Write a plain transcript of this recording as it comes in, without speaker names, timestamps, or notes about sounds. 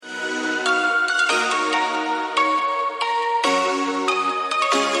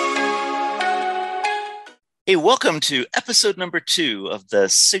Hey, welcome to episode number 2 of the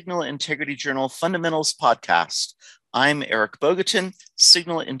Signal Integrity Journal Fundamentals podcast. I'm Eric Bogatin,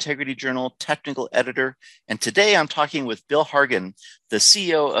 Signal Integrity Journal technical editor, and today I'm talking with Bill Hargin, the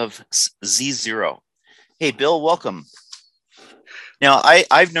CEO of Z0. Hey, Bill, welcome. Now,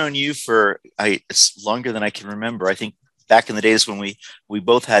 I've known you for it's longer than I can remember. I think back in the days when we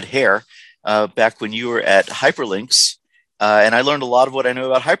both had hair, back when you were at Hyperlinks, and I learned a lot of what I know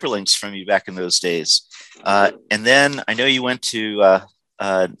about hyperlinks from you back in those days. And then I know you went to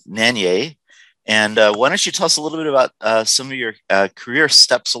Nanye. And why don't you tell us a little bit about some of your career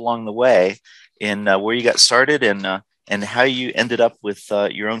steps along the way in where you got started and how you ended up with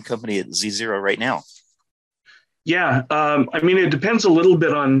your own company at Z0 right now? Yeah, it depends a little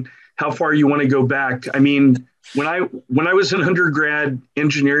bit on how far you want to go back. I mean, when I was an undergrad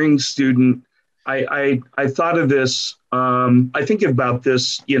engineering student, I thought of this. I think about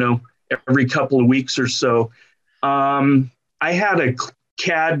this, every couple of weeks or so. I had a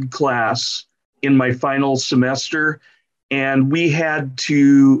CAD class in my final semester, and we had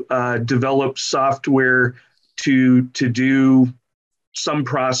to develop software to do some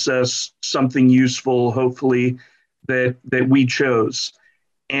process, something useful, hopefully, that we chose.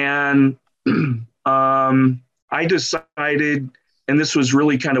 And I decided, and this was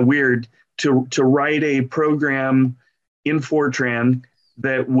really kind of weird, to write a program in Fortran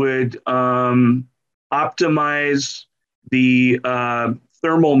that would optimize the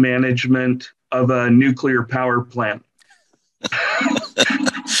thermal management of a nuclear power plant.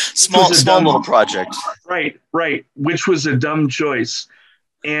 small little project. Right, which was a dumb choice.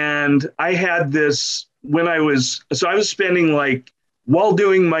 And I had this I was spending, while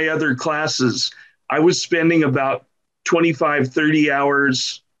doing my other classes, I was spending about 25, 30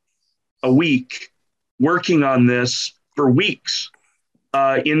 hours a week working on this for weeks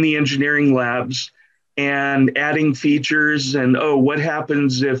in the engineering labs and adding features and, what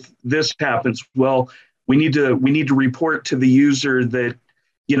happens if this happens? Well, we need to report to the user that,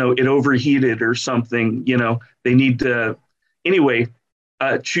 it overheated or something, they need to, anyway,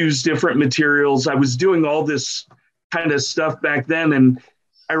 choose different materials. I was doing all this kind of stuff back then. And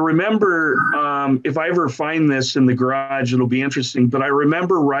I remember, if I ever find this in the garage, it'll be interesting, but I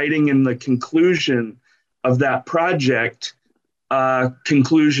remember writing in the conclusion of that project,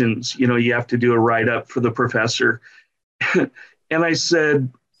 conclusions, you have to do a write-up for the professor. And I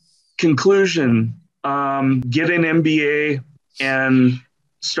said, conclusion, get an MBA and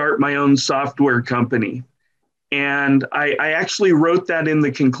start my own software company. And I actually wrote that in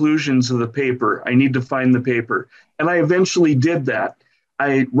the conclusions of the paper. I need to find the paper. And I eventually did that.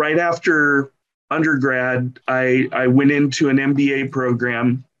 Right after undergrad, I went into an MBA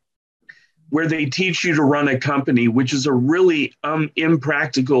program where they teach you to run a company, which is a really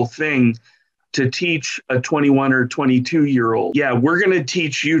impractical thing to teach a 21 or 22-year-old. Yeah, we're going to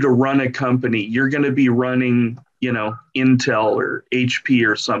teach you to run a company. You're going to be running, Intel or HP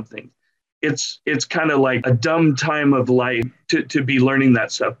or something. It's kind of like a dumb time of life to be learning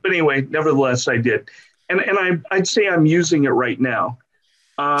that stuff. But anyway, nevertheless, I did. And I'd say I'm using it right now.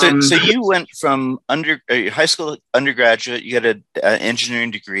 So you went from high school undergraduate, you got an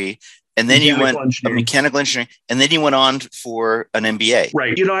engineering degree, and then you went a mechanical engineering, and then you went on for an MBA.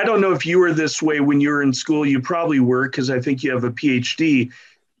 Right. I don't know if you were this way when you were in school. You probably were, because I think you have a PhD.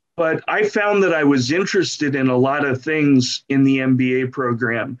 But I found that I was interested in a lot of things in the MBA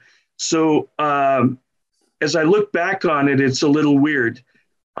program. So as I look back on it, it's a little weird.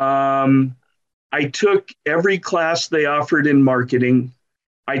 I took every class they offered in marketing.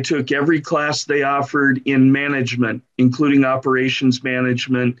 I took every class they offered in management, including operations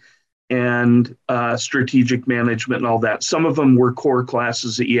management and strategic management and all that. Some of them were core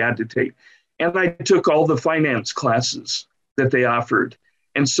classes that you had to take. And I took all the finance classes that they offered.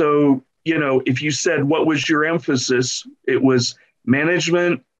 And so, if you said, what was your emphasis? It was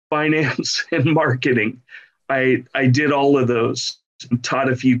management, finance, and marketing. I did all of those and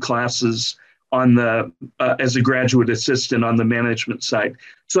taught a few classes on the as a graduate assistant on the management side.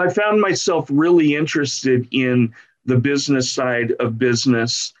 So I found myself really interested in the business side of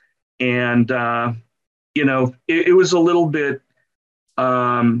business. And, it was a little bit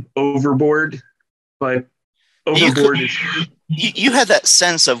overboard, but overboard is... You had that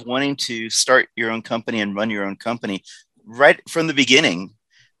sense of wanting to start your own company and run your own company right from the beginning.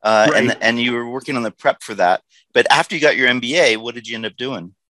 Right. And you were working on the prep for that. But after you got your MBA, what did you end up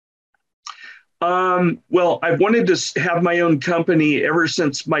doing? Well, I've wanted to have my own company ever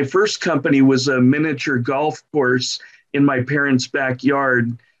since my first company was a miniature golf course in my parents'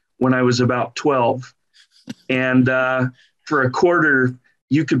 backyard when I was about 12. And for a quarter,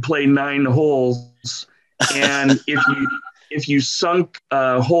 you could play 9 holes And if you sunk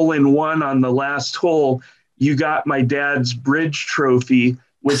a hole in one on the last hole, you got my dad's bridge trophy,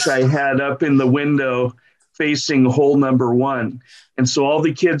 which I had up in the window facing hole number one. And so all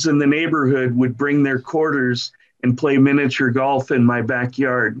the kids in the neighborhood would bring their quarters and play miniature golf in my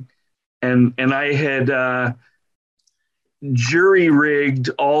backyard. And I had jury rigged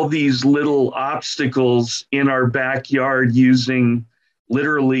all these little obstacles in our backyard using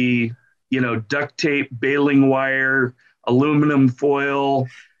literally, duct tape, baling wire, aluminum foil,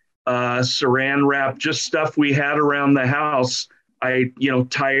 saran wrap, just stuff we had around the house.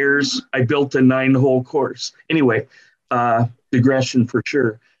 Tires. I built a 9-hole course. Anyway, digression for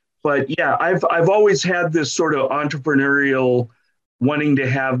sure. But yeah, I've always had this sort of entrepreneurial wanting to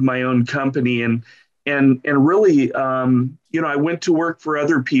have my own company, and really, I went to work for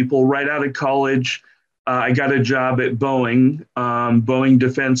other people right out of college. I got a job at Boeing, Boeing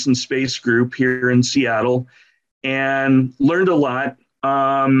Defense and Space Group here in Seattle, and learned a lot.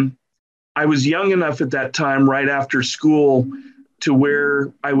 I was young enough at that time, right after school, to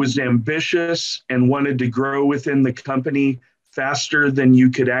where I was ambitious and wanted to grow within the company faster than you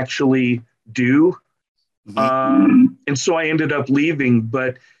could actually do. And so I ended up leaving.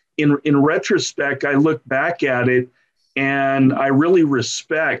 But in retrospect, I look back at it and I really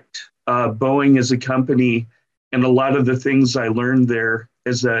respect Boeing as a company and a lot of the things I learned there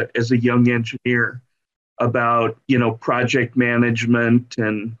as a young engineer about, project management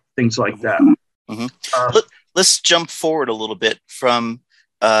and things like that. Let's jump forward a little bit from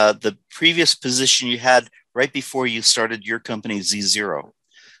the previous position you had right before you started your company Z0.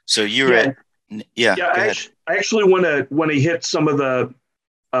 So you were at I actually want to hit some of the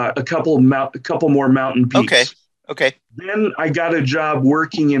a couple more mountain peaks. Okay. Then I got a job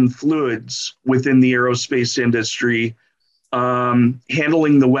working in fluids within the aerospace industry,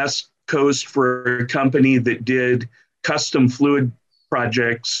 handling the West Coast for a company that did custom fluid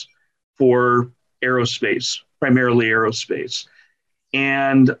projects for aerospace, primarily aerospace.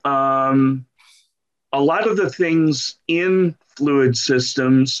 And a lot of the things in fluid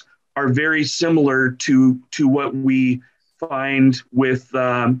systems are very similar to what we find with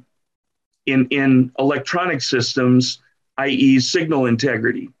in electronic systems, i.e. signal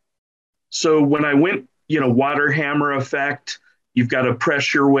integrity. So when I went, water hammer effect, you've got a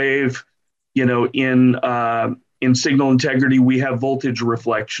pressure wave, in signal integrity, we have voltage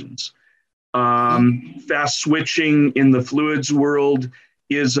reflections. Fast switching in the fluids world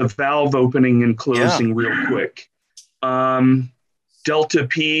is a valve opening and closing real quick. Delta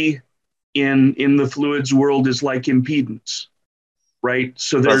P in the fluids world is like impedance, right?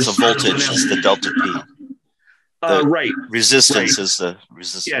 So there's the voltage is the delta P. Right. Resistance is the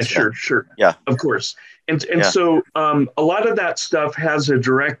resistance. Yeah, sure. Yeah. Of course. And so a lot of that stuff has a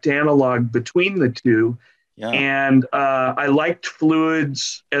direct analog between the two. Yeah. And I liked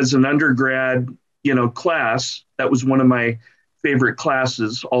fluids as an undergrad, class. That was one of my favorite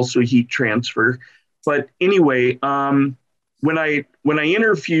classes, also heat transfer. But anyway, when I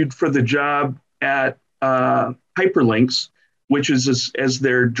interviewed for the job at Hyperlinks, which is as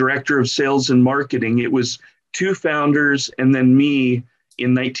their director of sales and marketing, it was 2 founders and then me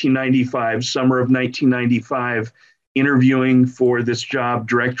in 1995, summer of 1995, interviewing for this job,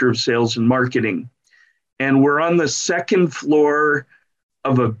 director of sales and marketing. And we're on the second floor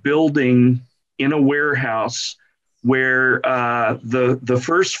of a building in a warehouse where the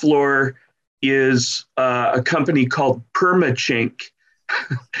first floor is a company called Permachink,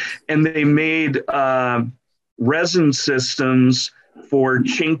 and they made resin systems for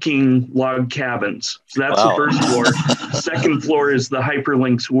chinking log cabins. So that's the first floor. Second floor is the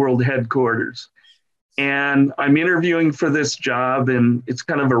Hyperlinks World Headquarters. And I'm interviewing for this job, and it's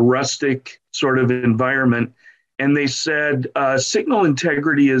kind of a rustic sort of environment. And they said, signal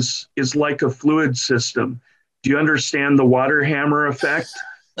integrity is like a fluid system. Do you understand the water hammer effect?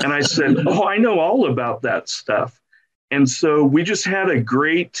 And I said, oh, I know all about that stuff. And so we just had a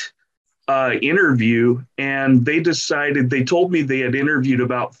great interview, and they told me they had interviewed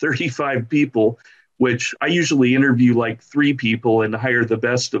about 35 people, which I usually interview like 3 people and hire the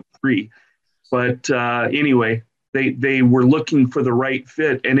best of 3. But anyway, they were looking for the right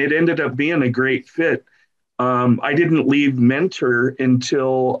fit, and it ended up being a great fit. I didn't leave Mentor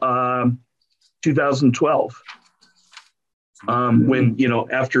until 2012, when,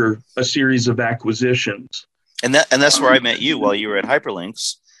 after a series of acquisitions. And that's where I met you while you were at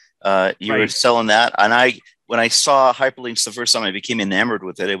Hyperlinks. You were selling that. And when I saw Hyperlinks the first time, I became enamored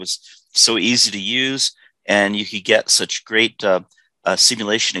with it. It was so easy to use, and you could get such great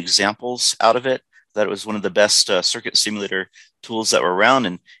simulation examples out of it. that it was one of the best circuit simulator tools that were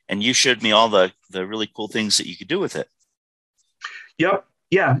around, and you showed me all the really cool things that you could do with it. Yep.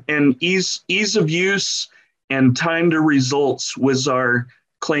 Yeah. And ease of use and time to results was our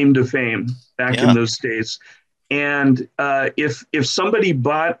claim to fame back in Yeah. those days. And if somebody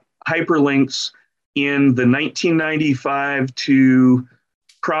bought hyperlinks in the 1995 to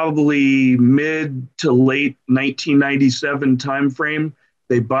probably mid to late 1997 timeframe,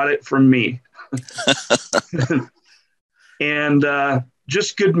 they bought it from me. And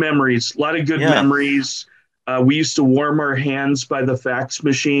just good memories, a lot of good Yeah. memories. We used to warm our hands by the fax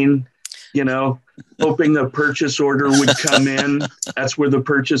machine, you know, hoping a purchase order would come in. That's where the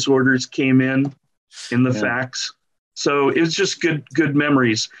purchase orders came in the Yeah. fax. So it was just good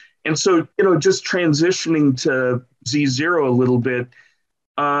memories. And so, just transitioning to Z0 a little bit,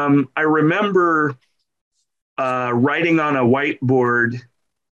 I remember writing on a whiteboard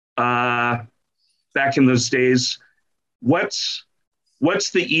back in those days, what's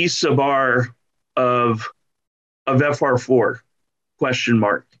the E sub R of FR4? Question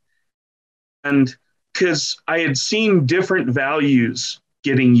mark. And because I had seen different values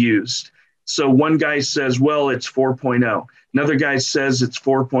getting used. So one guy says, well, it's 4.0. Another guy says it's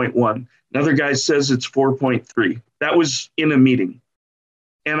 4.1. Another guy says it's 4.3. That was in a meeting.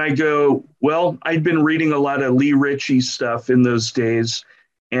 And I go, well, I'd been reading a lot of Lee Ritchie stuff in those days,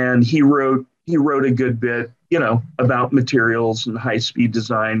 and he wrote a good bit, about materials and high-speed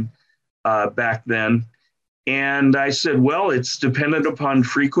design back then. And I said, well, it's dependent upon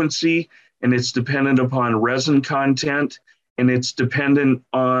frequency, and it's dependent upon resin content, and it's dependent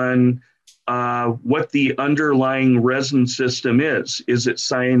on what the underlying resin system is. Is it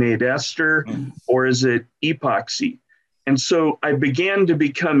cyanide ester or is it epoxy? And so I began to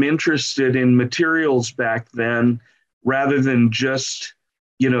become interested in materials back then rather than just,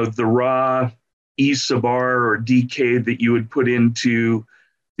 the raw E sub R or DK that you would put into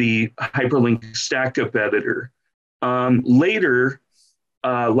the hyperlink stackup editor. Later,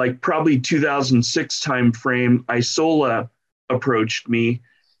 like probably 2006 timeframe, Isola approached me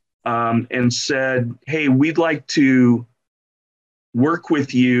and said, hey, we'd like to work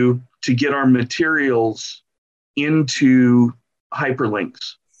with you to get our materials into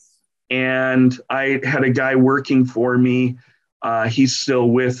hyperlinks. And I had a guy working for me. He's still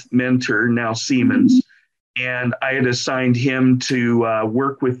with Mentor, now Siemens. And I had assigned him to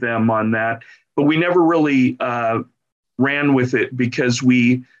work with them on that. But we never really ran with it because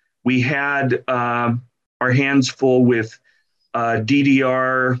we had our hands full with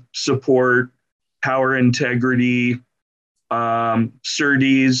DDR support, power integrity,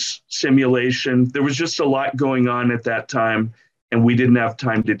 SerDes simulation. There was just a lot going on at that time, and we didn't have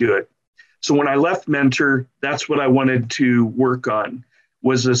time to do it. So when I left Mentor, that's what I wanted to work on,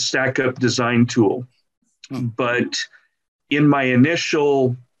 was a stack-up design tool. But in my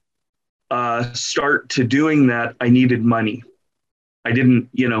initial start to doing that, I needed money. I didn't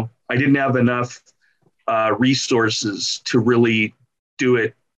have enough resources to really do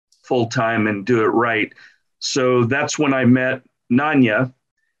it full time and do it right. So that's when I met Nanya,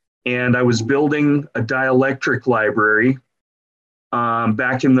 and I was building a dielectric library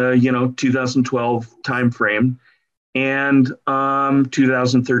back in the 2012 timeframe, and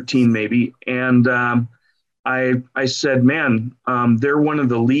 2013 maybe. And I said, man, they're one of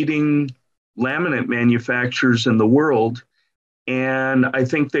the leading laminate manufacturers in the world, and I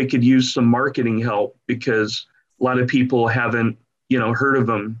think they could use some marketing help because a lot of people haven't heard of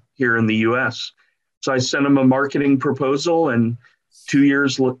them here in the U.S. So I sent them a marketing proposal, and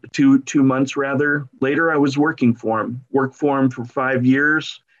 2 months later, I was working for them. Worked for them for 5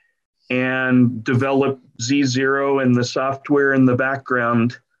 years, and developed Z0 and the software in the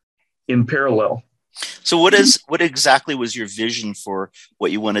background in parallel. So what exactly was your vision for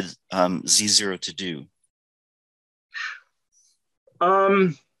what you wanted Z0 to do?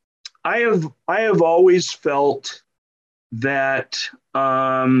 I have always felt that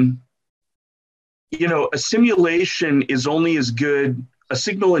a simulation is only as good. A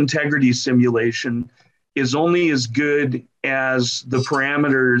signal integrity simulation is only as good as the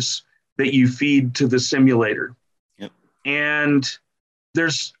parameters that you feed to the simulator. Yep. And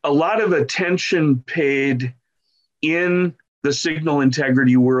there's a lot of attention paid in the signal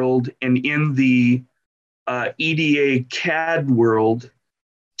integrity world and in the EDA CAD world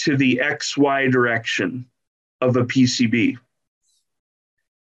to the XY direction of a PCB.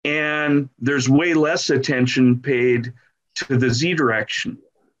 And there's way less attention paid to the Z direction,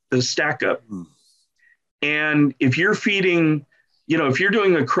 the stack up. And if you're feeding, if you're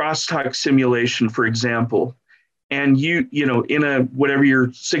doing a crosstalk simulation, for example, and you know, in a whatever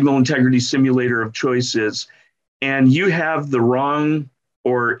your signal integrity simulator of choice is, and you have the wrong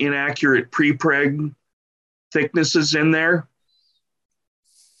or inaccurate prepreg thicknesses in there,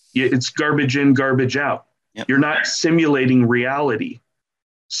 it's garbage in, garbage out. Yep. You're not simulating reality.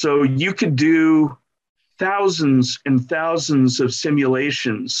 So you could do thousands and thousands of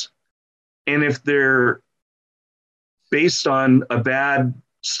simulations, and if they're based on a bad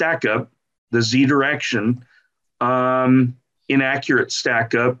stack up, the Z direction, inaccurate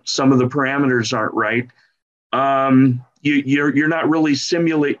stack up, some of the parameters aren't right. You're not really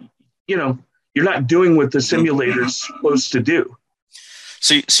you're not doing what the simulator's supposed to do.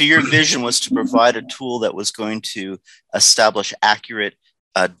 So your vision was to provide a tool that was going to establish accurate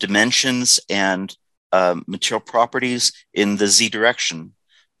dimensions and material properties in the Z direction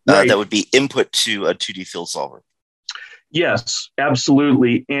Right. that would be input to a 2D field solver. Yes,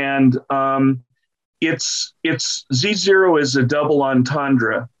 absolutely. And it's Z0 is a double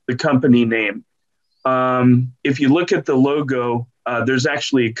entendre, the company name. If you look at the logo, there's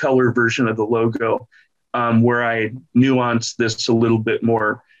actually a color version of the logo where I nuance this a little bit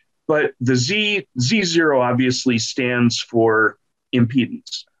more. But the Z0 obviously stands for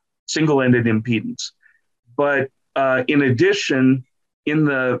impedance, single-ended impedance. But in addition, in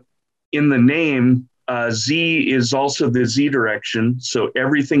the name, Z is also the Z direction. So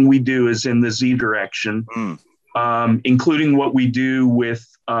everything we do is in the Z direction, including what we do with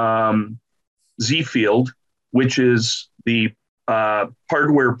Z Field, which is the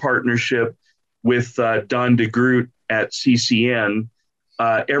hardware partnership with Don DeGroot at CCN.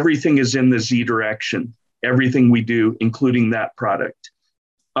 Everything is in the Z direction. Everything we do, including that product.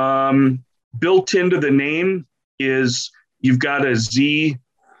 Built into the name is you've got a Z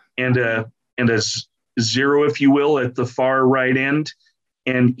and a zero, if you will, at the far right end,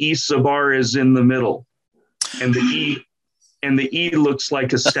 and E sub R is in the middle, and the E looks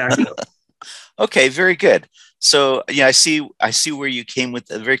like a stack up. Okay, very good. So yeah, I see where you came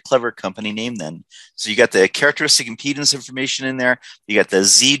with a very clever company name then. So you got the characteristic impedance information in there, you got the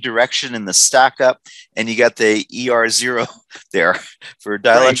Z direction in the stack up, and you got the ER0 there for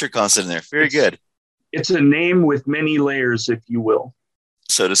dielectric constant in there. Very good. It's a name with many layers, if you will.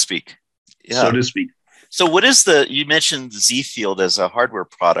 So to speak. Yeah. So to speak. So what is you mentioned Z Field as a hardware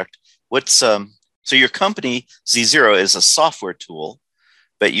product. What's so your company Z0 is a software tool,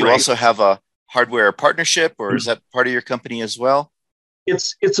 but you also have a hardware partnership, or is that part of your company as well?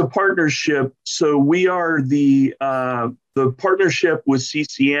 It's a partnership. So we are the partnership with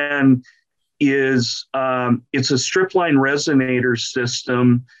CCN is it's a strip-line resonator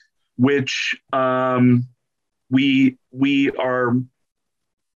system, which we are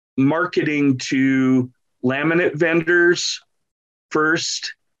marketing to laminate vendors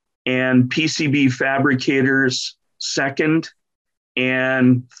first and PCB fabricators second,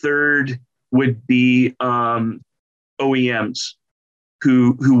 and third would be OEMs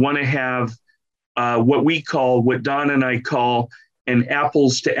who want to have what Don and I call an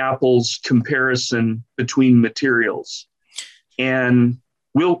apples to apples comparison between materials. And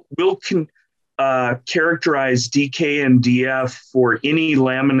we'll characterize DK and DF for any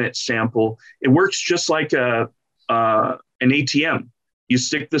laminate sample. It works just like an ATM. You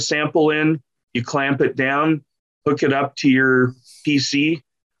stick the sample in, you clamp it down, hook it up to your PC,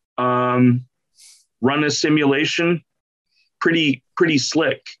 run a simulation, pretty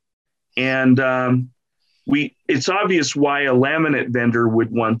slick. And it's obvious why a laminate vendor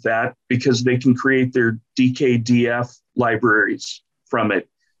would want that, because they can create their DKDF libraries from it.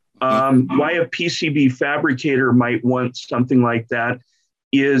 Why a PCB fabricator might want something like that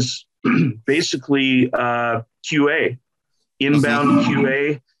is basically QA, inbound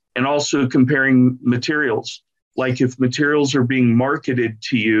QA, and also comparing materials. Like if materials are being marketed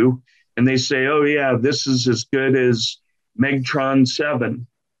to you and they say, oh yeah, this is as good as Megtron 7.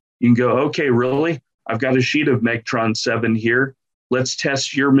 You can go, okay, really? I've got a sheet of Megtron 7 here. Let's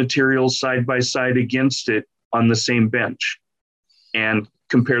test your materials side by side against it on the same bench and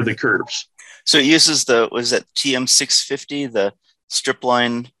compare the curves. So it uses TM650, the strip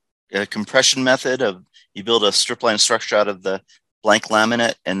line compression method of you build a strip line structure out of the blank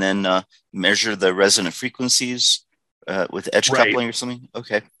laminate and then measure the resonant frequencies with edge coupling or something.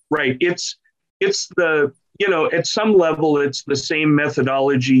 Okay. Right. It's the, at some level, it's the same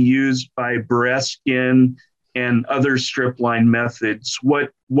methodology used by Bereskin and other strip line methods.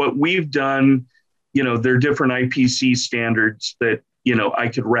 What we've done, there are different IPC standards that, I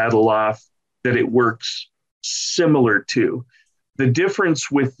could rattle off that it works similar to. The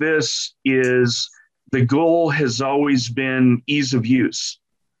difference with this is the goal has always been ease of use.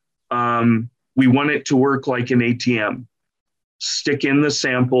 we want it to work like an ATM. Stick in the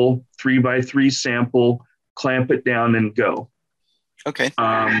sample, 3x3 sample, clamp it down and go. Okay.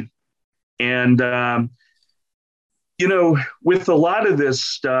 With a lot of this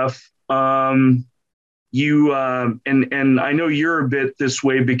stuff, you and I know you're a bit this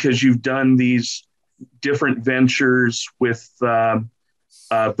way because you've done these different ventures with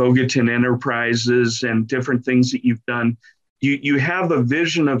Bogatin Enterprises and different things that you've done. You have a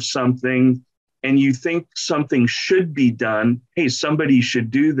vision of something and you think something should be done. Hey, somebody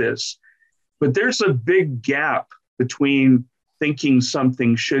should do this. But there's a big gap between thinking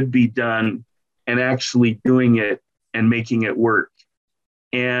something should be done and actually doing it and making it work.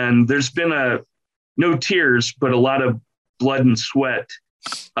 And there's been no tears, but a lot of blood and sweat,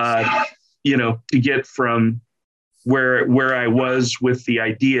 to get from where I was with the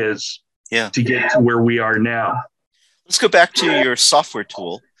ideas to get to where we are now. Let's go back to your software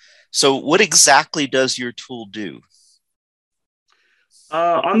tool. So what exactly does your tool do?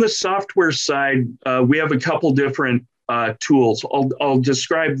 On the software side, we have a couple different tools. I'll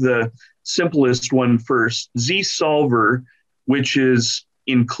describe the simplest one first. Z-Solver, which is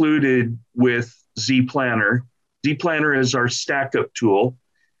included with Z-Planner. Z-Planner is our stack-up tool.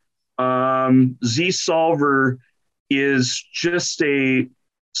 Z-Solver is just a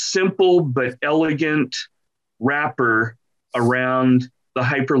simple but elegant wrapper around the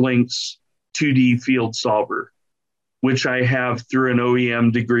Hyperlinks 2D field solver, which I have through an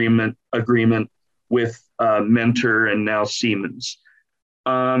OEM agreement with Mentor and now Siemens.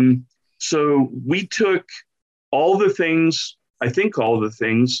 So we took all the things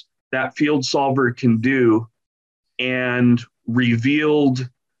that field solver can do and revealed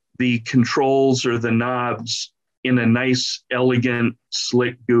the controls or the knobs in a nice, elegant,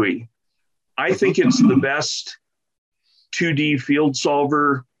 slick GUI. I think it's the best 2D field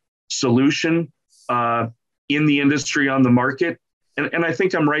solver solution in the industry on the market. And I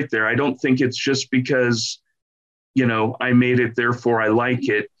think I'm right there. I don't think it's just because, I made it, therefore I like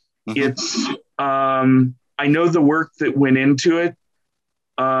it. It's, I know the work that went into it,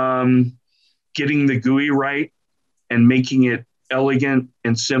 getting the GUI right and making it elegant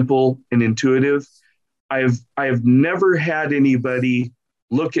and simple and intuitive. I have never had anybody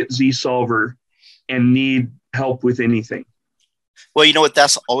look at Z-Solver and need help with anything. Well, you know what?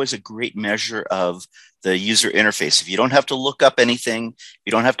 That's always a great measure of the user interface. If you don't have to look up anything,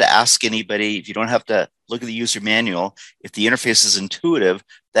 you don't have to ask anybody, if you don't have to look at the user manual, if the interface is intuitive,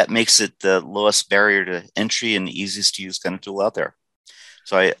 that makes it the lowest barrier to entry and the easiest to use kind of tool out there.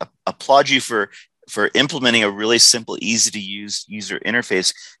 So I applaud you for implementing a really simple, easy to use user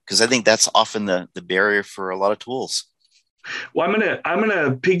interface, because I think that's often the barrier for a lot of tools. Well, I'm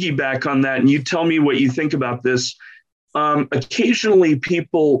gonna piggyback on that, and you tell me what you think about this. Occasionally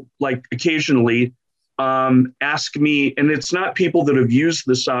people ask me, and it's not people that have used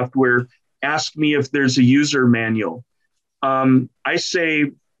the software, ask me if there's a user manual. I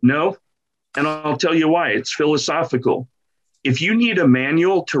say no, and I'll tell you why. It's philosophical. If you need a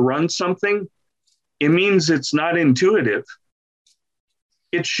manual to run something, it means it's not intuitive.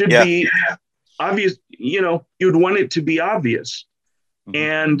 It should be obvious. You'd want it to be obvious.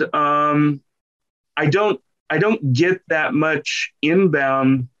 And I don't get that much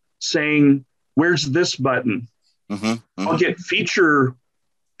inbound saying, where's this button? I'll get feature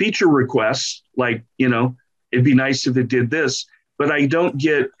requests like, it'd be nice if it did this, but I don't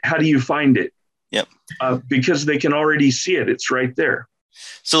get, how do you find it? Yep. Because they can already see it. It's right there.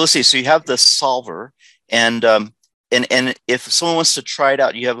 So let's see. So you have the solver, and if someone wants to try it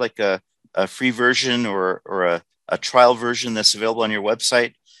out, you have like a free version or a trial version that's available on your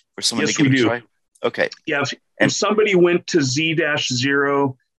website for someone to give a try? Okay. Yeah. If somebody went to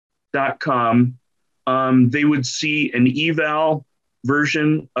z-0.com, they would see an eval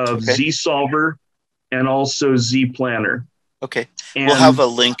version of Z-Solver and also Z-Planner. Okay. And we'll have a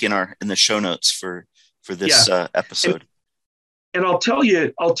link in the show notes for this episode. And I'll tell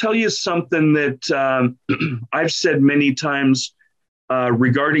you something that I've said many times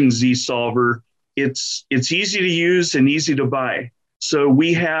regarding Z-Solver. It's easy to use and easy to buy. So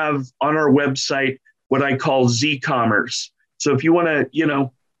we have on our website what I call Z-commerce. So if you want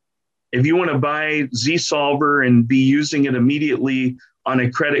to buy Z-Solver and be using it immediately on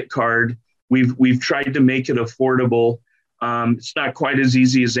a credit card, we've tried to make it affordable. It's not quite as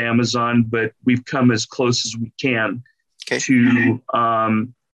easy as Amazon, but we've come as close as we can to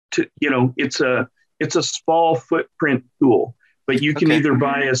it's a small footprint tool, but you can either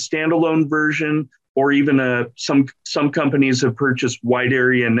buy a standalone version or even some companies have purchased wide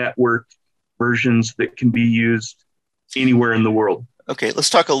area network versions that can be used anywhere in the world. Okay, let's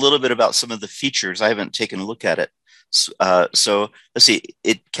talk a little bit about some of the features. I haven't taken a look at it. So let's see,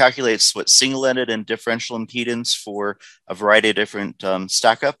 it calculates what single-ended and differential impedance for a variety of different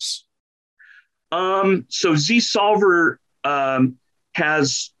stack ups. So ZSolver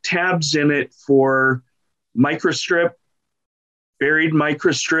has tabs in it for microstrip, buried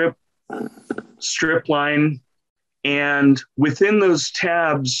microstrip, strip line, and within those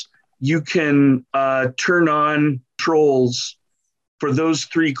tabs, you can turn on controls for those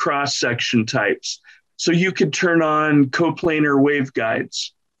three cross-section types. So you could turn on coplanar waveguides,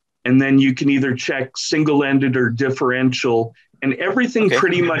 and then you can either check single-ended or differential, and everything Okay.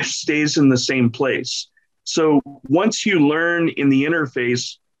 pretty much stays in the same place. So once you learn in the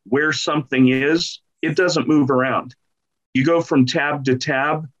interface where something is, it doesn't move around. You go from tab to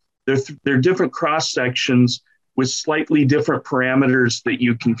tab. They're different cross sections with slightly different parameters that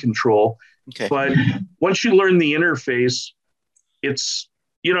you can control. Okay. But once you learn the interface, it's,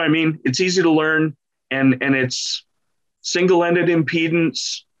 you know what I mean? It's easy to learn, and it's single-ended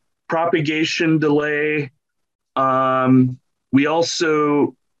impedance, propagation delay. We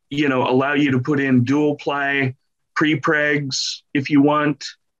also, allow you to put in dual ply prepregs if you want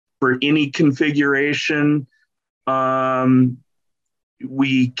for any configuration. Um,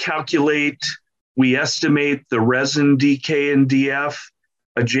 we calculate, we estimate the resin DK and DF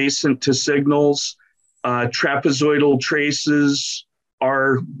adjacent to signals. Trapezoidal traces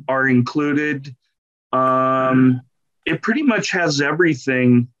are included. It pretty much has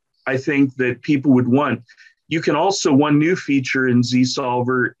everything I think that people would want. You can also, one new feature in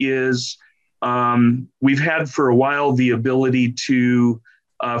ZSolver is we've had for a while the ability to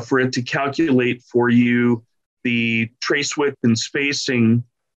for it to calculate for you the trace width and spacing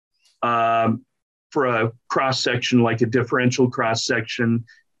for a cross section, like a differential cross section,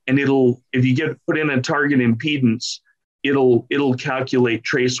 and if you put in a target impedance, it'll calculate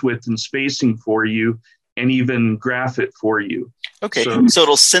trace width and spacing for you, and even graph it for you. Okay. So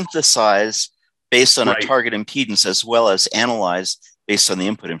it'll synthesize based on a Right. target impedance as well as analyze based on the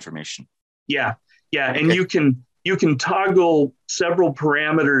input information. Yeah. Okay. And you can toggle several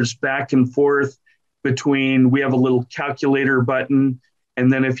parameters back and forth between, we have a little calculator button,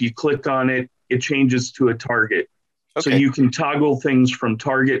 and then if you click on it, it changes to a target. So Okay. you can toggle things from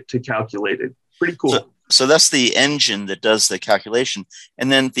target to calculated. Pretty cool. So that's the engine that does the calculation.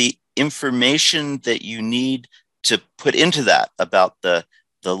 And then the information that you need to put into that about the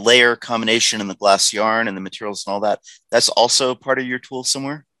layer combination and the glass yarn and the materials and all that, that's also part of your tool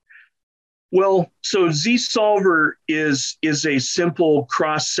somewhere? Well, so ZSolver is a simple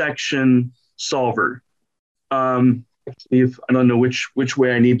cross-section solver. If I don't know which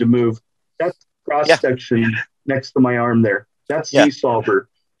way I need to move. That's cross section next to my arm there. That's ZSolver.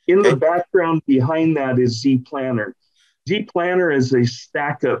 In the background behind that is ZPlanner. ZPlanner is a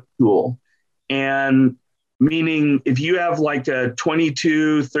stack up tool. And meaning if you have like a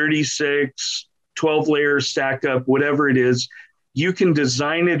 22, 36, 12 layer stack up, whatever it is, you can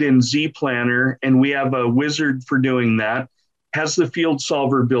design it in ZPlanner, and we have a wizard for doing that. Has the field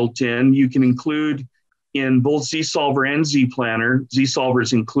solver built in. You can include in both ZSolver and ZPlanner. ZSolver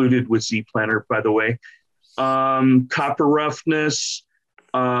is included with ZPlanner, by the way. Copper roughness,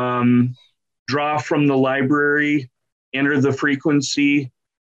 draw from the library, enter the frequency,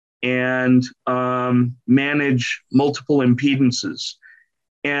 and manage multiple impedances.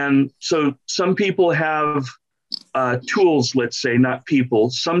 And so some people have tools, let's say, not people.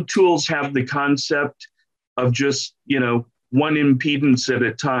 Some tools have the concept of just, one impedance at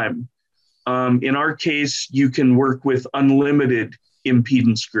a time. In our case, you can work with unlimited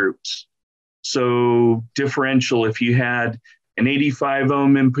impedance groups. So differential, if you had an 85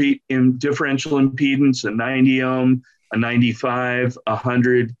 ohm differential impedance, a 90 ohm, a 95,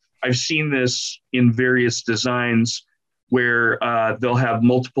 100. I've seen this in various designs where they'll have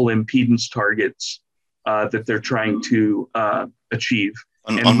multiple impedance targets that they're trying to achieve.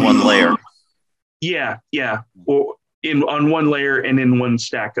 On one layer. Yeah. Or on one layer and in one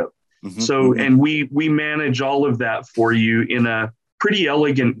stack up. So, and we manage all of that for you in a pretty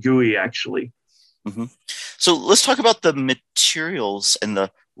elegant GUI, actually. So let's talk about the materials and the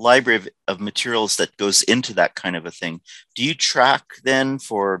library of materials that goes into that kind of a thing. Do you track then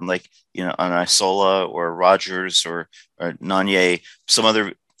for an Isola or Rogers or Nanye, some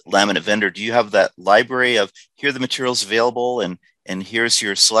other laminate vendor? Do you have that library of here are the materials available and here's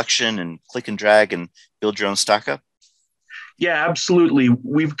your selection and click and drag and build your own stack up? Yeah, absolutely.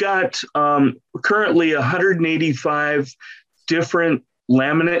 We've got currently 185 different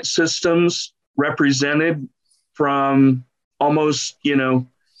laminate systems represented from almost,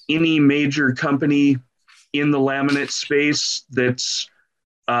 any major company in the laminate space that's,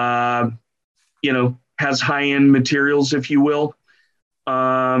 has high-end materials, if you will.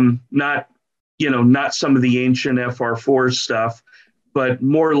 Not, not some of the ancient FR4 stuff, but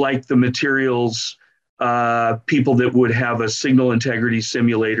more like the materials people that would have a signal integrity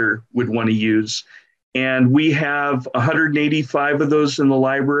simulator would want to use. And we have 185 of those in the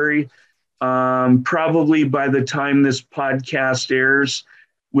library. Probably by the time this podcast airs,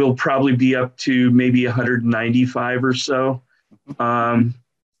 we'll probably be up to maybe 195 or so.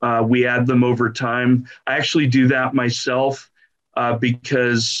 We add them over time. I actually do that myself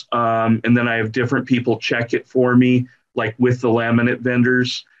because, and then I have different people check it for me, like with the laminate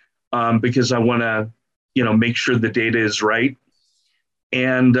vendors, because I want to, make sure the data is right.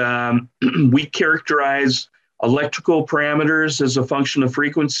 And we characterize electrical parameters as a function of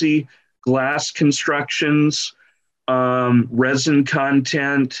frequency, glass constructions, resin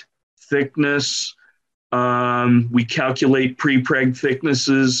content, thickness. We calculate pre-preg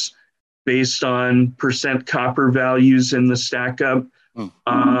thicknesses based on percent copper values in the stack up.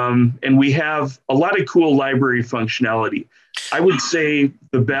 And we have a lot of cool library functionality. I would say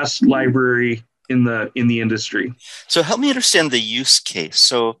the best library in the industry. So help me understand the use case.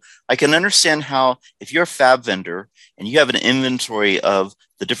 So I can understand how if you're a fab vendor and you have an inventory of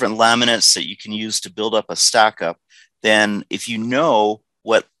the different laminates that you can use to build up a stack up, then if you know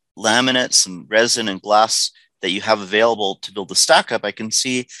what laminates and resin and glass that you have available to build the stack up, I can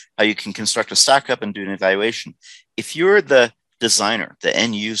see how you can construct a stack up and do an evaluation. If you're the designer, the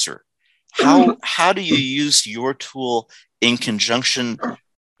end user, how do you use your tool in conjunction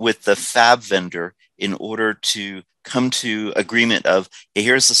with the fab vendor in order to come to agreement of, hey,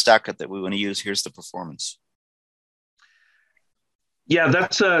 here's the stack up that we want to use, here's the performance? Yeah,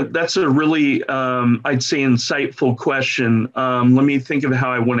 that's a really, I'd say, insightful question. Let me think of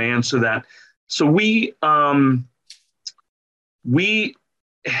how I want to answer that. So we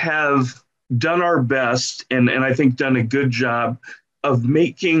have done our best and I think done a good job of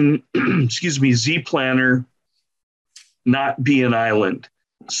making, Z-Planner not be an island.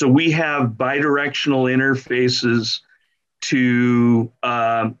 So we have bidirectional interfaces to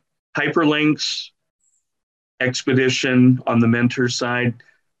hyperlinks, Expedition on the Mentor side,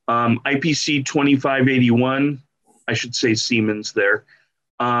 IPC 2581, I should say Siemens there,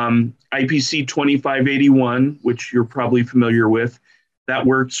 IPC 2581, which you're probably familiar with, that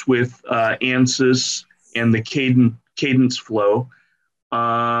works with ANSYS and the cadence flow.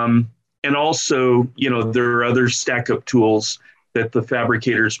 And also, there are other stack-up tools that the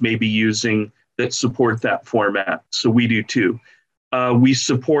fabricators may be using that support that format. So we do too. We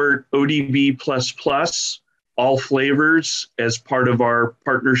support ODB++, all flavors as part of our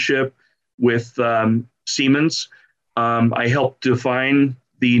partnership with Siemens. I helped define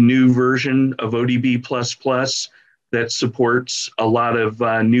the new version of ODB++ that supports a lot of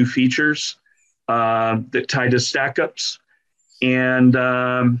new features that tie to stack-ups.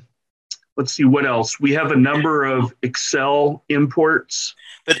 And let's see what else. We have a number of Excel imports.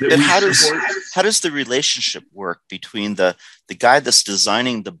 But how does the relationship work between the guy that's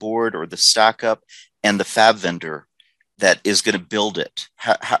designing the board or the stack up and the fab vendor that is going to build it?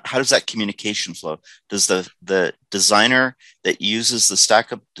 How does that communication flow? Does the designer that uses the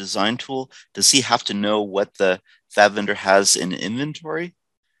stack up design tool, does he have to know what the fab vendor has in inventory?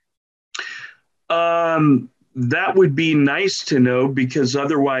 That would be nice to know, because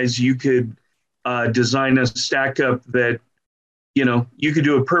otherwise you could design a stack up that, you could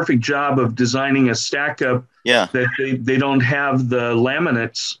do a perfect job of designing a stack up that they don't have the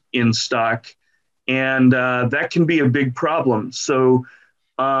laminates in stock. And that can be a big problem. So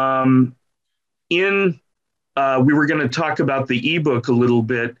we were going to talk about the ebook a little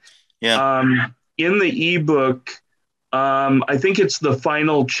bit. In the ebook, I think it's the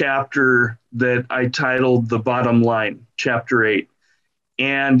final chapter that I titled The Bottom Line, Chapter 8.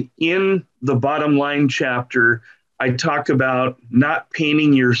 And in the Bottom Line chapter, I talk about not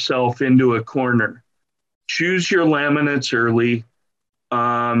painting yourself into a corner. Choose your laminates early.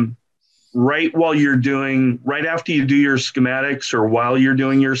 Right after you do your schematics, or while you're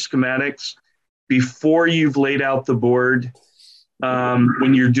doing your schematics, before you've laid out the board,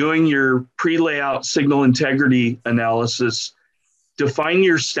 when you're doing your pre-layout signal integrity analysis, define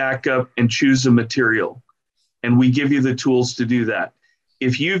your stack up and choose a material. And we give you the tools to do that.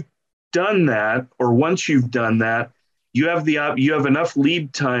 If you've done that, or once you've done that, you have enough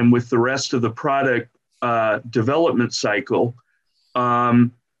lead time with the rest of the product development cycle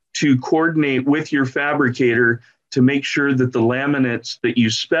to coordinate with your fabricator to make sure that the laminates that you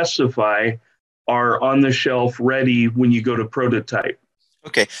specify are on the shelf ready when you go to prototype.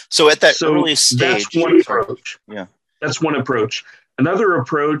 Okay. So at that So early that's stage, one sorry. approach. Yeah. That's one approach. Another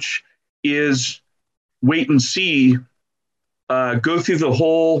approach is wait and see, go through the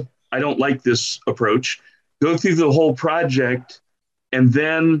whole, I don't like this approach, go through the whole project and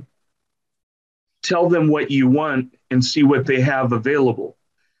then tell them what you want and see what they have available.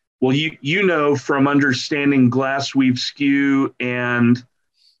 Well, you know from understanding glass weave skew and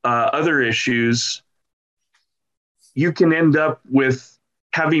other issues, you can end up with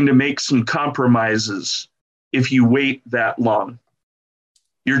having to make some compromises if you wait that long.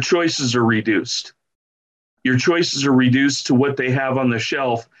 Your choices are reduced. Your choices are reduced to what they have on the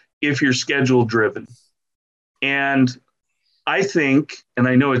shelf if you're schedule driven. And I think, and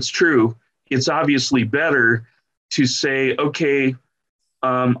I know it's true, it's obviously better to say, okay,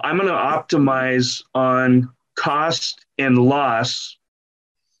 I'm going to optimize on cost and loss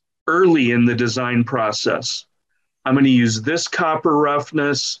early in the design process. I'm going to use this copper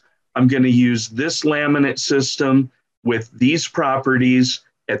roughness. I'm going to use this laminate system with these properties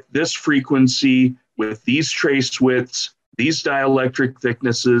at this frequency with these trace widths, these dielectric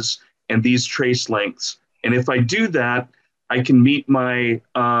thicknesses, and these trace lengths. And if I do that, I can meet my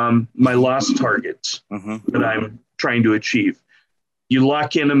my loss targets that I'm trying to achieve. You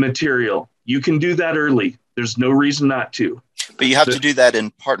lock in a material. You can do that early. There's no reason not to. But you have to do that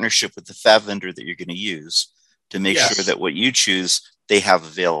in partnership with the fab vendor that you're going to use to make Yes. sure that what you choose, they have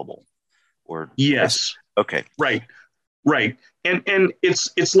available. Or yes. Okay. Right. Right. And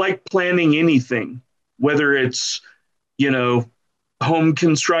it's like planning anything, whether it's, home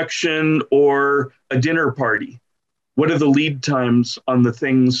construction or a dinner party. What are the lead times on the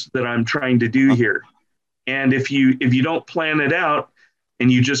things that I'm trying to do here? And if you don't plan it out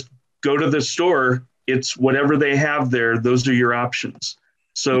and you just go to the store, it's whatever they have there, those are your options.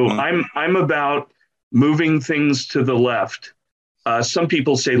 So I'm about moving things to the left. Some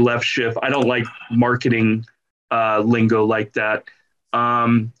people say left shift. I don't like marketing lingo like that.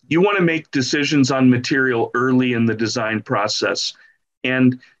 You want to make decisions on material early in the design process.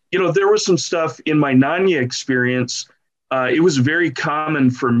 And, there was some stuff in my Nanya experience. It was very common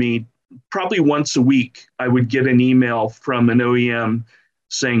for me. Probably once a week, I would get an email from an OEM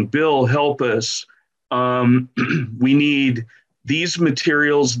saying, Bill, help us. We need these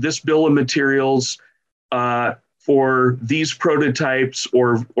materials, this bill of materials for these prototypes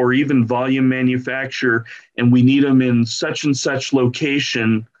or even volume manufacture, and we need them in such and such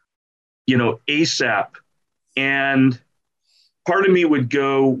location, ASAP. And part of me would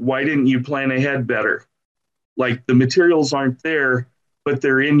go, why didn't you plan ahead better? Like the materials aren't there, but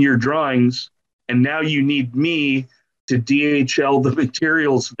they're in your drawings. And now you need me to DHL the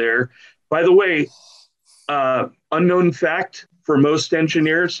materials there. By the way, unknown fact for most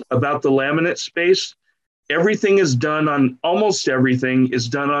engineers about the laminate space, almost everything is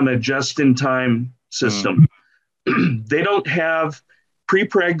done on a just-in-time system. They don't have,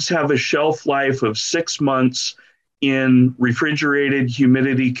 prepregs have a shelf life of 6 months in refrigerated,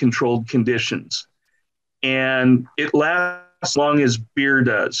 humidity-controlled conditions. And it lasts as long as beer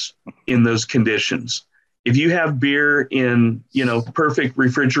does in those conditions. If you have beer in, perfect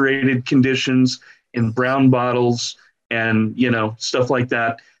refrigerated conditions in brown bottles and, stuff like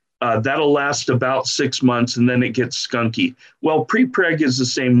that, that'll last about 6 months and then it gets skunky. Well, prepreg is the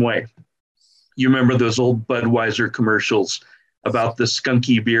same way. You remember those old Budweiser commercials about the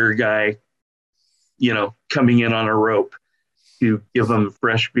skunky beer guy, coming in on a rope to give them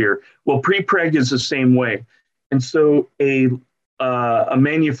fresh beer. Well, prepreg is the same way. And so a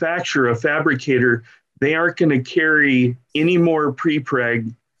manufacturer, a fabricator, they aren't going to carry any more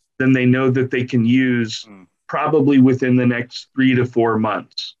prepreg than they know that they can use probably within the next 3 to 4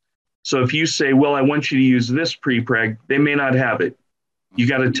 months. So if you say, well, I want you to use this prepreg, they may not have it. You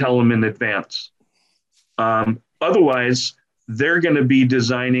got to tell them in advance. Otherwise, they're going to be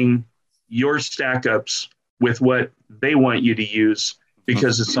designing your stack ups with what they want you to use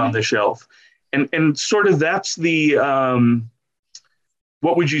because it's on the shelf. And sort of that's the,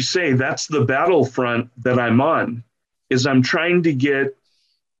 what would you say? That's the battlefront that I'm on, is I'm trying to get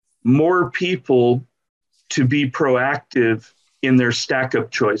more people to be proactive in their stack up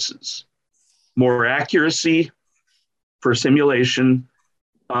choices. More accuracy for simulation,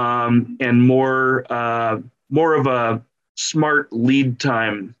 and more of a smart lead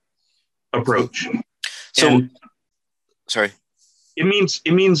time approach. So, sorry. It means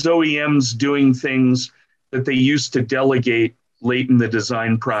OEMs doing things that they used to delegate late in the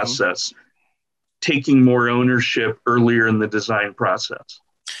design process, taking more ownership earlier in the design process.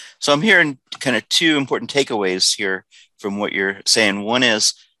 So I'm hearing kind of two important takeaways here from what you're saying. One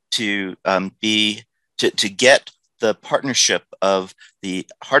is to get the partnership of the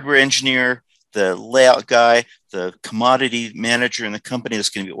hardware engineer, the layout guy, the commodity manager in the company that's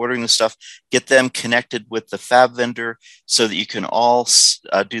going to be ordering the stuff, get them connected with the fab vendor so that you can all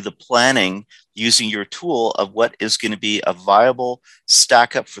do the planning using your tool of what is going to be a viable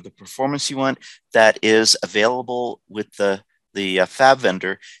stack up for the performance you want that is available with the fab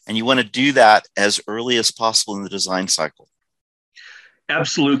vendor. And you want to do that as early as possible in the design cycle.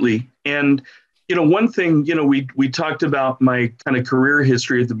 Absolutely. And, one thing, we talked about my kind of career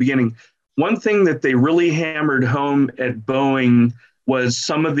history at the beginning. One thing that they really hammered home at Boeing was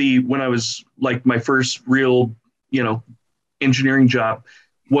when I was like my first real, engineering job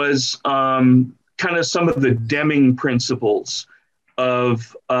was kind of some of the Deming principles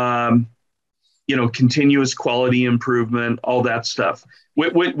of, continuous quality improvement, all that stuff,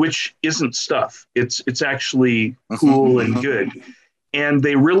 which isn't stuff. It's actually cool and good. And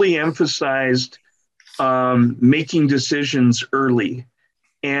they really emphasized making decisions early.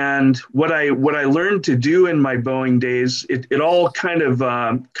 And what I learned to do in my Boeing days, it all kind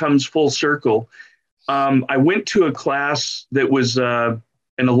of comes full circle. I went to a class that was an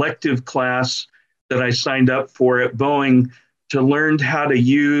elective class that I signed up for at Boeing to learn how to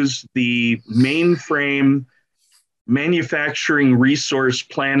use the mainframe manufacturing resource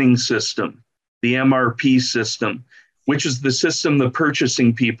planning system, the MRP system, which is the system the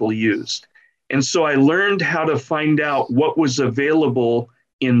purchasing people used. And so I learned how to find out what was available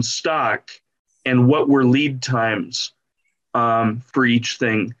in stock and what were lead times for each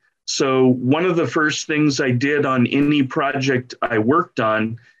thing. So one of the first things I did on any project I worked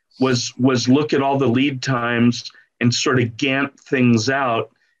on was look at all the lead times and sort of Gantt things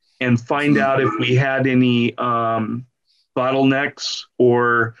out and find out if we had any bottlenecks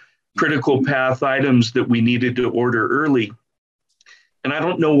or critical path items that we needed to order early. And I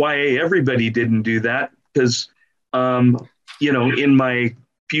don't know why everybody didn't do that because, in my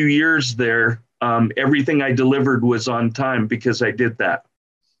few years there, everything I delivered was on time because I did that.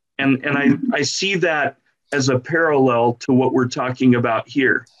 And I see that as a parallel to what we're talking about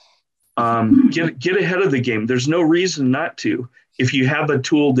here. Get ahead of the game. There's no reason not to if you have a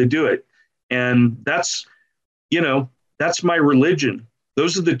tool to do it. And that's my religion.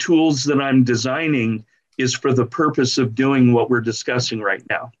 Those are the tools that I'm designing is for the purpose of doing what we're discussing right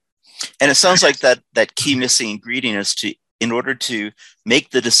now. And it sounds like that key missing ingredient is in order to make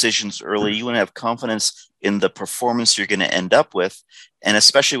the decisions early, you want to have confidence in the performance you're going to end up with. And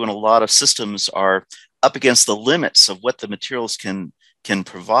especially when a lot of systems are up against the limits of what the materials can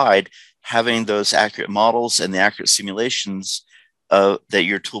provide, having those accurate models and the accurate simulations that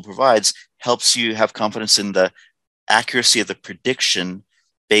your tool provides helps you have confidence in the accuracy of the prediction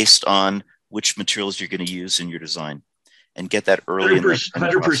based on which materials you're going to use in your design, and get that early.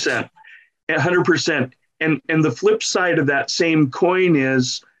 100%. 100%. And the flip side of that same coin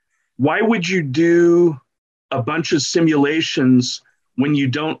is, why would you do a bunch of simulations when you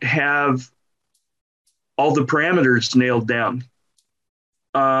don't have all the parameters nailed down?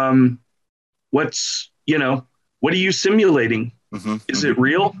 What are you simulating? Is it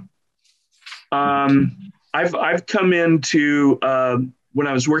real? I've come into when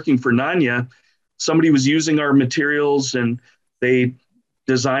I was working for Nanya, somebody was using our materials and they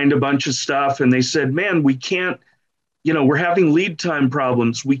designed a bunch of stuff and they said, man, we can't, we're having lead time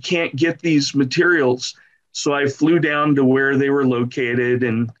problems. We can't get these materials. So I flew down to where they were located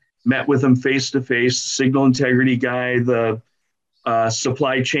and met with them face to face, signal integrity guy, the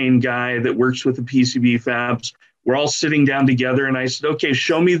supply chain guy that works with the PCB fabs. We're all sitting down together and I said, okay,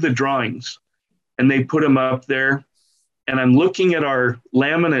 show me the drawings. And they put them up there. And I'm looking at our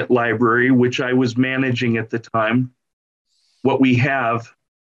laminate library, which I was managing at the time, what we have.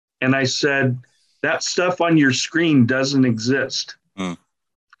 And I said, that stuff on your screen doesn't exist. And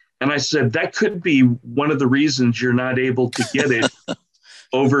I said, that could be one of the reasons you're not able to get it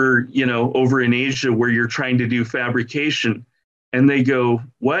over in Asia where you're trying to do fabrication. And they go,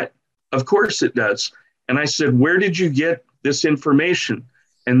 what? Of course it does. And I said, where did you get this information?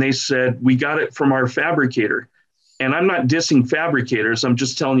 And they said, we got it from our fabricator. And I'm not dissing fabricators. I'm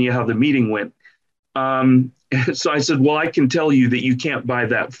just telling you how the meeting went. So I said, well, I can tell you that you can't buy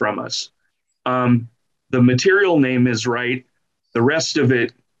that from us. The material name is right. The rest of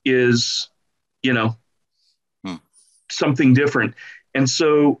it is, something different. And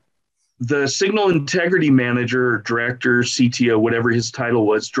so the signal integrity manager or director, CTO, whatever his title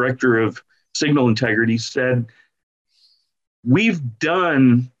was, director of signal integrity, said, we've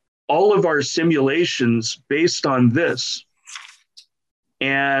done all of our simulations based on this.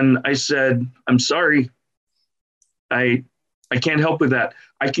 And I said, I'm sorry, I can't help with that.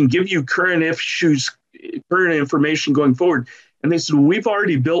 I can give you current information going forward. And they said, well, we've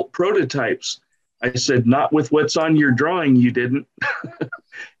already built prototypes. I said, not with what's on your drawing, you didn't.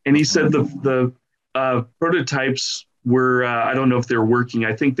 And he said the prototypes were, I don't know if they're working.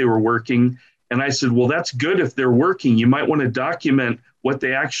 I think they were working. And I said, well, that's good if they're working. You might want to document what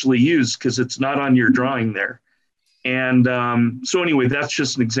they actually use because it's not on your drawing there. And so anyway, that's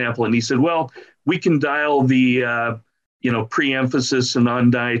just an example. And he said, well, we can dial the, pre-emphasis and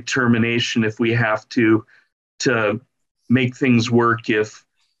on-die termination if we have to make things work. If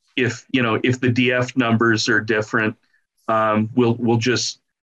the DF numbers are different, we'll just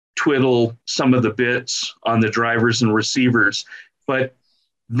twiddle some of the bits on the drivers and receivers. But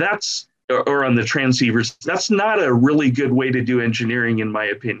that's, or on the transceivers, that's not a really good way to do engineering, in my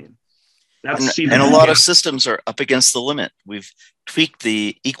opinion. And a lot of systems are up against the limit. We've tweaked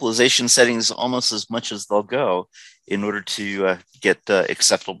the equalization settings almost as much as they'll go in order to get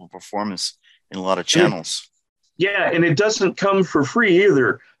acceptable performance in a lot of channels. Yeah, and it doesn't come for free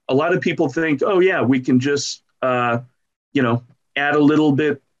either. A lot of people think, oh yeah, we can just add a little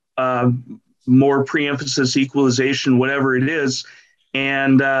bit more pre-emphasis equalization, whatever it is,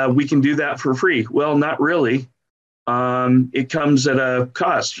 and we can do that for free. Well, not really. It comes at a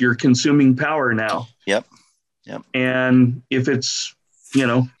cost. You're consuming power now. Yep. And if it's,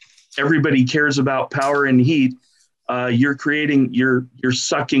 everybody cares about power and heat, you're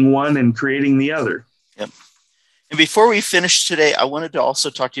sucking one and creating the other. Yep. And before we finish today, I wanted to also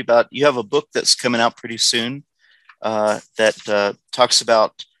talk to you about, you have a book that's coming out pretty soon that talks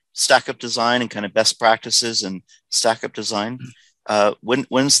about stack-up design and kind of best practices and stack-up design.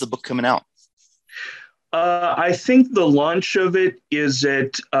 When's the book coming out? I think the launch of it is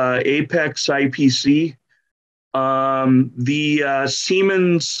at Apex IPC. The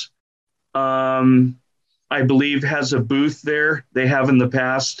Siemens, I believe, has a booth there. They have in the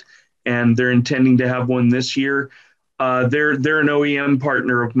past, and they're intending to have one this year. They're an OEM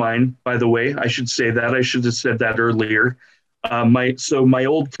partner of mine, by the way. I should say that. I should have said that earlier. My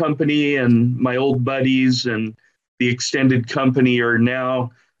old company and my old buddies and the extended company are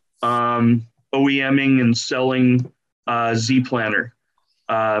now OEMing and selling Z-Planner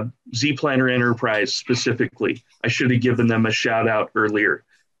Enterprise specifically. I should have given them a shout out earlier,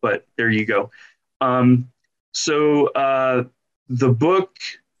 but there you go. The book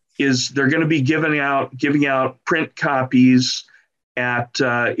is, they're going to be giving out print copies at,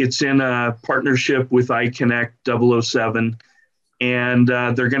 it's in a partnership with iConnect 007, and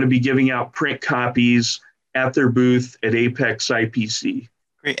they're going to be giving out print copies at their booth at Apex IPC.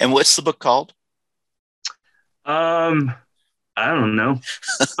 Great. And what's the book called? I don't know.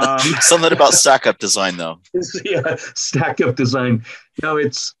 Something about stack-up design, though. Yeah, stack-up design. No,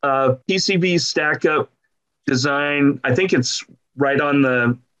 it's PCB stack-up design. I think it's right on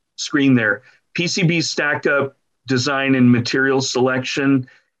the screen there. PCB stack-up design and material selection.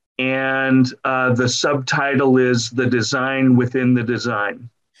 And the subtitle is The Design Within the Design.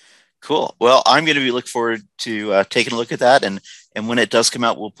 Cool. Well, I'm going to be looking forward to taking a look at that. And when it does come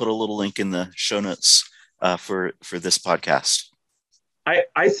out, we'll put a little link in the show notes for this podcast.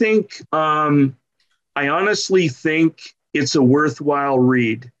 I think, I honestly think it's a worthwhile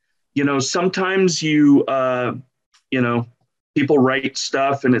read. Sometimes people write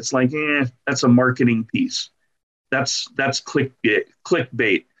stuff and it's like, that's a marketing piece. That's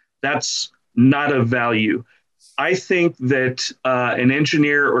clickbait. That's not of value. I think that an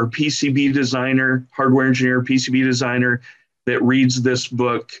engineer or PCB designer, hardware engineer, PCB designer that reads this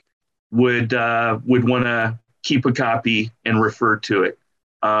book would want to keep a copy and refer to it.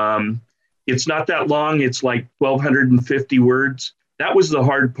 It's not that long. It's like 1,250 words. That was the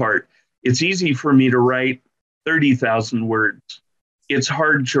hard part. It's easy for me to write 30,000 words. It's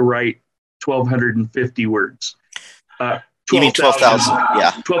hard to write 1,250 words. You mean 12,000?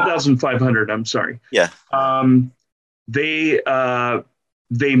 Yeah. 12,500. I'm sorry. Yeah. They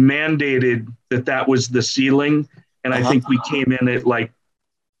mandated that was the ceiling, and I think we came in at like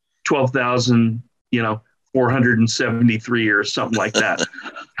 12,473 or something like that.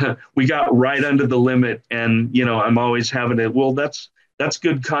 We got right under the limit, and I'm always having it. Well, that's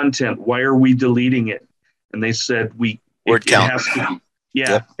good content. Why are we deleting it? And they said word count.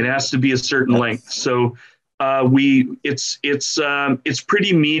 It has to be a certain length. So it's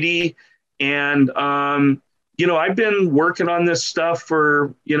pretty meaty, and I've been working on this stuff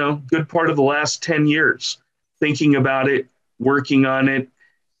for good part of the last 10 years, thinking about it, working on it,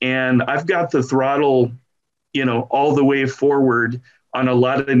 and I've got the throttle all the way forward on a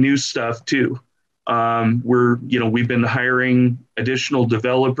lot of the new stuff too. We've been hiring additional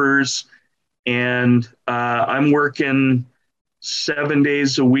developers, and I'm working 7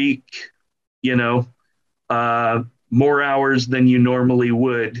 days a week, more hours than you normally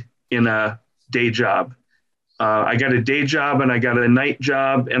would in a day job. I got a day job and I got a night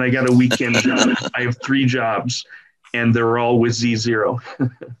job and I got a weekend job. I have 3 jobs and they're all with Z0.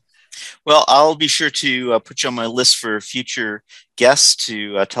 Well, I'll be sure to put you on my list for future guests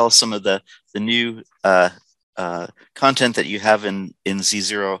to tell us some of the new content that you have in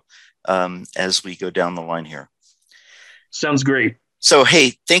Z0 as we go down the line here. Sounds great. So,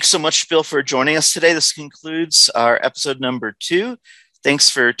 hey, thanks so much, Bill, for joining us today. This concludes our episode number 2.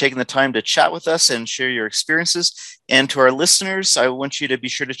 Thanks for taking the time to chat with us and share your experiences. And to our listeners, I want you to be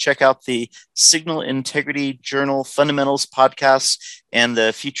sure to check out the Signal Integrity Journal Fundamentals podcast and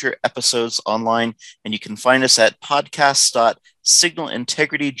the future episodes online. And you can find us at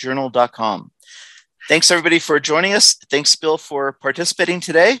podcast.signalintegrityjournal.com. Thanks, everybody, for joining us. Thanks, Bill, for participating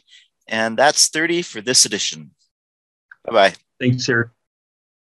today. And that's 30 for this edition. Bye-bye. Thanks, Eric.